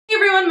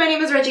everyone, my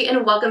name is Reggie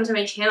and welcome to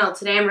my channel.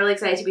 Today I'm really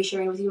excited to be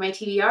sharing with you my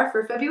TBR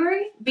for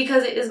February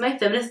because it is my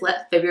Feminist Lit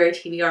February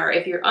TBR.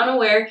 If you're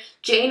unaware,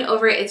 Jane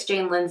over at It's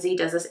Jane Lindsay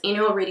does this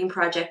annual reading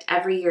project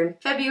every year in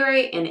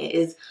February, and it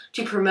is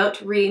to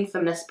promote reading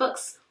feminist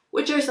books,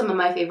 which are some of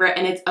my favorite,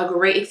 and it's a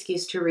great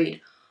excuse to read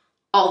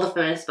all the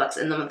feminist books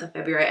in the month of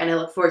February, and I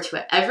look forward to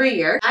it every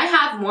year. I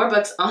have more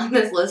books on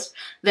this list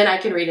than I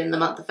can read in the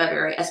month of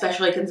February,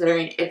 especially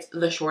considering it's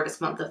the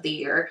shortest month of the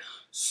year.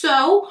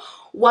 So,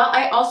 while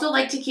I also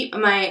like to keep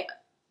my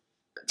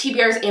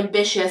TBRs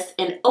ambitious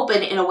and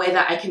open in a way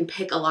that I can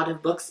pick a lot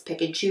of books,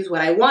 pick and choose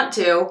what I want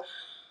to,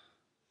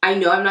 I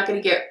know I'm not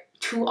going to get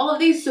to all of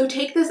these, so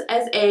take this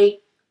as a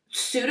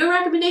pseudo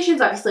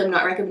recommendations. Obviously, I'm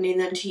not recommending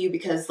them to you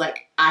because,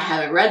 like, I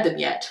haven't read them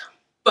yet.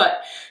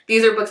 But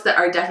these are books that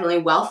are definitely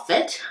well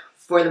fit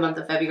for the month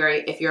of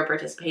February if you're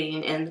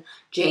participating in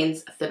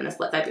Jane's Feminist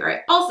Lit February.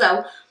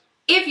 Also,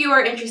 if you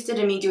are interested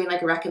in me doing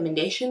like a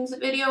recommendations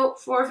video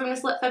for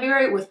Feminist Lit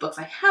February with books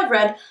I have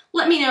read,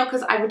 let me know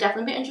because I would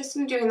definitely be interested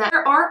in doing that.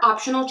 There are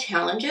optional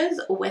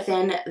challenges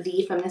within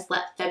the Feminist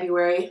Lit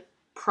February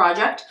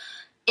project,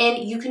 and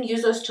you can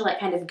use those to like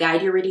kind of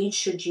guide your reading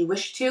should you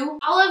wish to.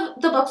 All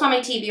of the books on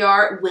my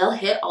TBR will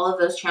hit all of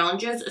those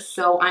challenges,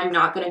 so I'm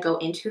not going to go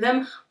into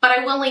them, but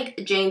I will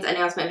link Jane's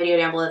announcement video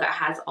down below that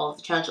has all of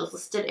the challenges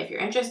listed if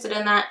you're interested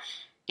in that.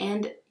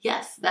 And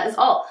yes, that is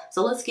all.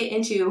 So let's get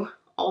into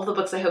all of the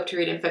books I hope to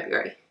read in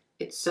February.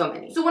 It's so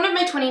many. So one of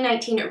my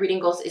 2019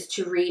 reading goals is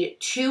to read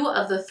 2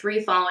 of the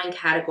 3 following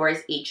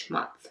categories each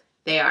month.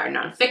 They are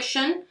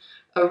nonfiction,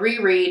 a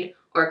reread,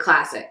 or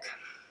classic.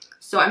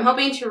 So I'm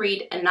hoping to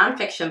read a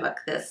nonfiction book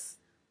this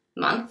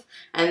month,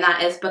 and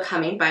that is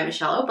Becoming by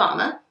Michelle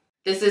Obama.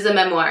 This is a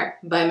memoir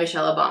by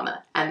Michelle Obama,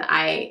 and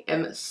I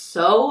am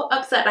so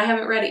upset I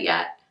haven't read it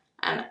yet,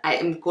 and I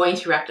am going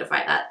to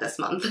rectify that this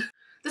month.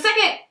 The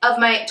second of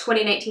my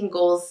 2019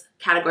 goals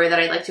category that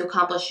I'd like to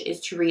accomplish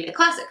is to read a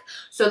classic.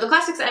 So the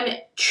classics I'm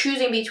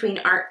choosing between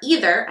are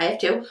either, I have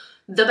 2,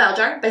 The Bell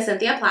Jar by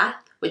Cynthia Plath,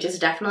 which is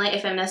definitely a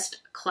feminist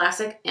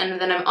classic,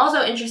 and then I'm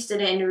also interested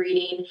in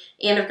reading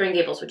Anne of Green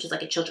Gables, which is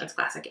like a children's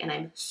classic, and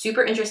I'm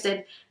super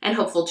interested and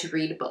hopeful to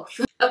read both.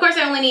 Of course,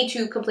 I only need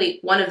to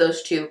complete one of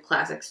those 2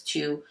 classics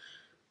to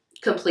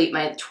complete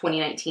my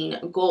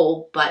 2019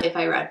 goal, but if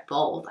I read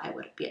both, I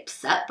would be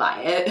upset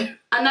by it.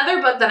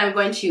 Another book that I'm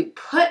going to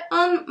put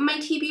on my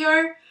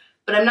TBR,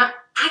 but I'm not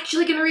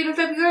actually going to read in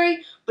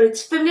February, but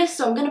it's feminist,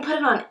 so I'm going to put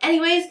it on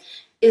anyways,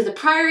 is The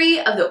Priory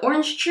of the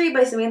Orange Tree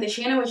by Samantha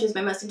Shannon, which is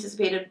my most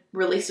anticipated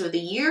release of the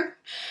year.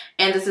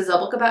 And this is a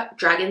book about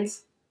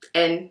dragons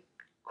and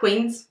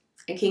queens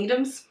and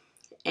kingdoms.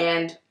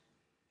 And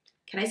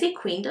can I say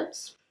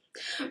queendoms?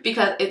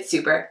 Because it's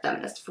super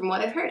feminist from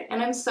what I've heard,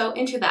 and I'm so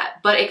into that.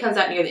 But it comes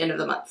out near the end of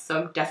the month, so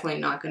I'm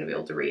definitely not going to be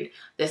able to read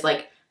this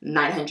like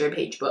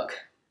 900-page book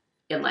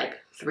in like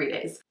 3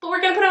 days. But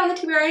we're going to put it on the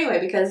TBR anyway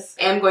because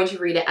I am going to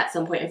read it at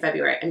some point in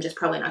February. I'm just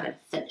probably not going to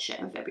finish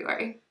it in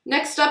February.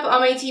 Next up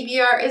on my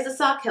TBR is The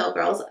Sock Hill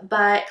Girls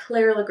by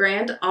Claire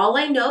Legrand. All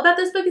I know about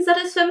this book is that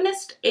it's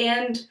feminist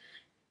and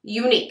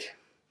unique.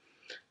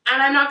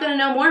 And I'm not going to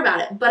know more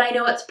about it, but I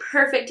know it's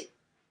perfect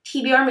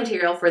TBR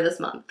material for this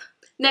month.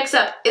 Next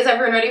up, is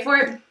everyone ready for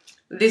it?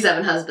 The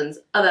 7 Husbands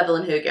of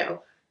Evelyn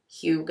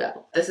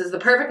Hugo. This is the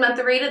perfect month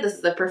to read it. This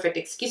is the perfect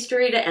excuse to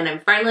read it, and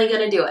I'm finally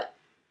going to do it.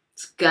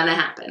 It's gonna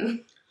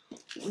happen.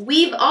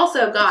 We've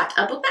also got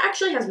a book that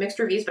actually has mixed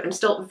reviews, but I'm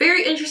still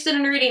very interested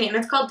in reading it, and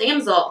it's called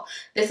Damsel.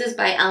 This is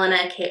by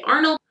Elena K.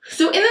 Arnold.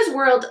 So in this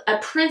world, a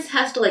prince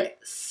has to like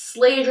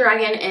slay a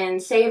dragon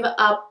and save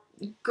a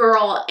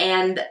girl,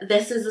 and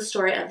this is the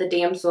story of the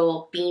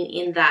damsel being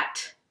in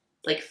that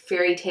like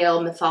fairy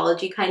tale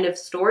mythology kind of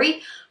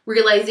story,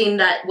 realizing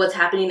that what's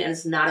happening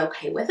is not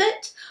okay with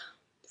it,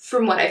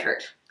 from what I've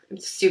heard. I'm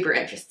super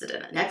interested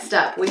in it. Next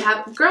up, we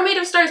have Girl Made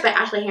of Stars by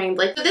Ashley Herring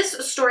Blake. So this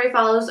story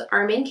follows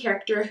our main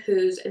character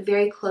whose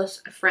very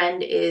close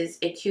friend is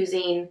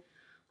accusing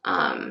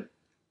the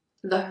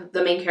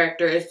main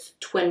character's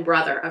twin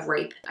brother of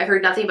rape. I've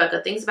heard nothing but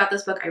good things about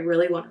this book. I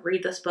really want to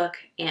read this book,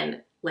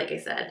 and like I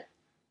said,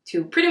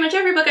 to pretty much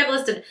every book I've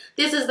listed,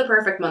 this is the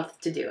perfect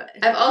month to do it.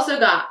 I've also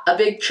got a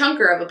big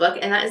chunker of a book,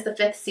 and that is The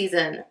 5th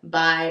Season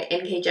by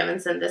N.K.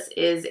 Jemisin. This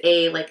is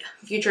a like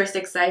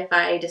futuristic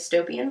sci-fi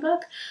dystopian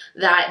book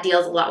that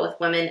deals a lot with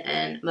women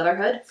and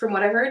motherhood, from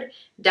what I've heard.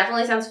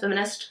 Definitely sounds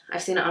feminist.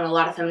 I've seen it on a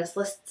lot of feminist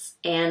lists,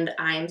 and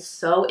I'm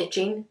so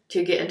itching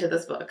to get into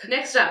this book.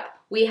 Next up,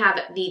 we have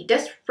The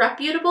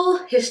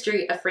Disreputable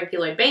History of Frankie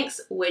Lloyd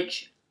Banks,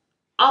 which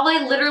all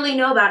I literally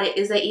know about it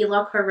is that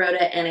Ela Carr wrote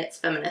it and it's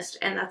feminist,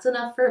 and that's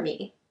enough for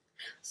me.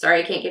 Sorry,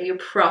 I can't give you a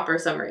proper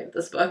summary of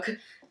this book.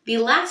 The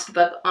last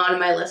book on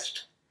my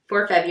list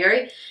for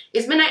February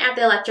is Midnight at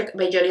the Electric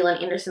by Jodi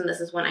Lynn Anderson. This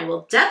is one I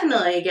will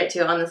definitely get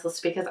to on this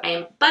list because I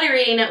am buddy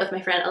reading it with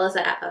my friend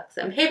Alyssa at Books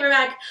and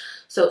Paperback.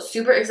 So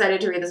super excited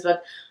to read this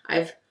book.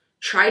 I've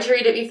tried to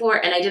read it before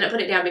and I didn't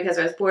put it down because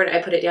I was bored.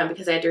 I put it down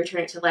because I had to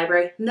return it to the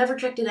library. Never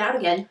checked it out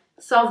again.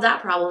 Solved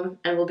that problem,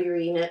 and we'll be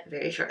reading it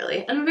very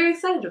shortly, and I'm very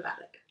excited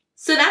about it.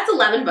 So that's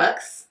 11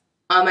 books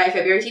on my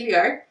February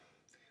TBR.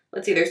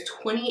 let's see, there's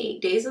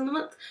 28 days in the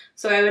month,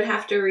 so I would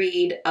have to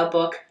read a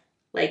book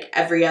like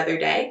every other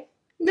day.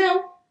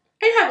 No,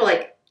 I'd have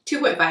like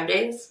 2.5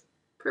 days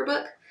per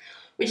book,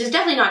 which is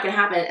definitely not going to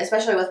happen,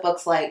 especially with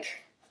books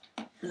like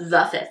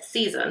The Fifth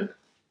Season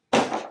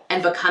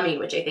and Becoming,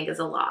 which I think is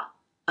a lot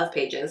of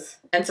pages.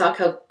 And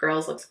Sawco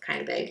Girls looks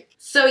kind of big.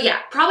 So yeah,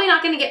 probably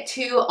not going to get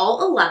to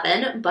all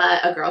 11,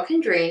 but A Girl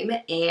Can Dream,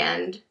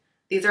 and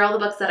these are all the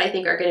books that I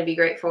think are going to be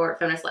great for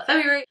Feminist Lit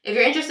February. If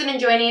you're interested in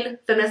joining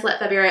Feminist Lit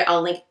February,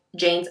 I'll link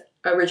Jane's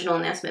original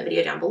announcement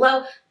video down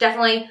below.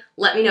 Definitely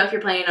let me know if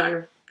you're planning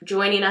on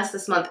joining us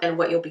this month and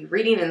what you'll be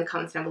reading in the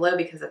comments down below,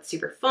 because that's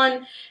super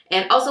fun.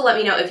 And also let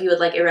me know if you would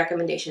like a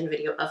recommendation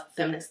video of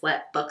Feminist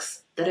Lit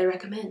books that I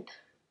recommend.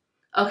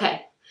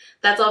 Okay,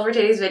 that's all for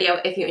today's video.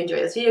 If you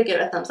enjoyed this video, give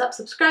it a thumbs up,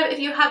 subscribe if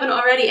you haven't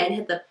already, and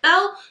hit the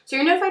bell so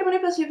you're notified when I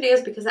post new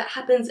videos, because that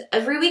happens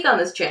every week on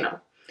this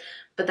channel.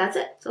 But that's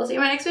it. So I'll see you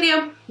in my next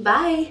video.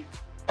 Bye.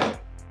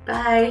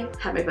 Bye.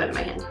 Have my phone in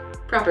my hand.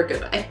 Proper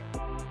goodbye.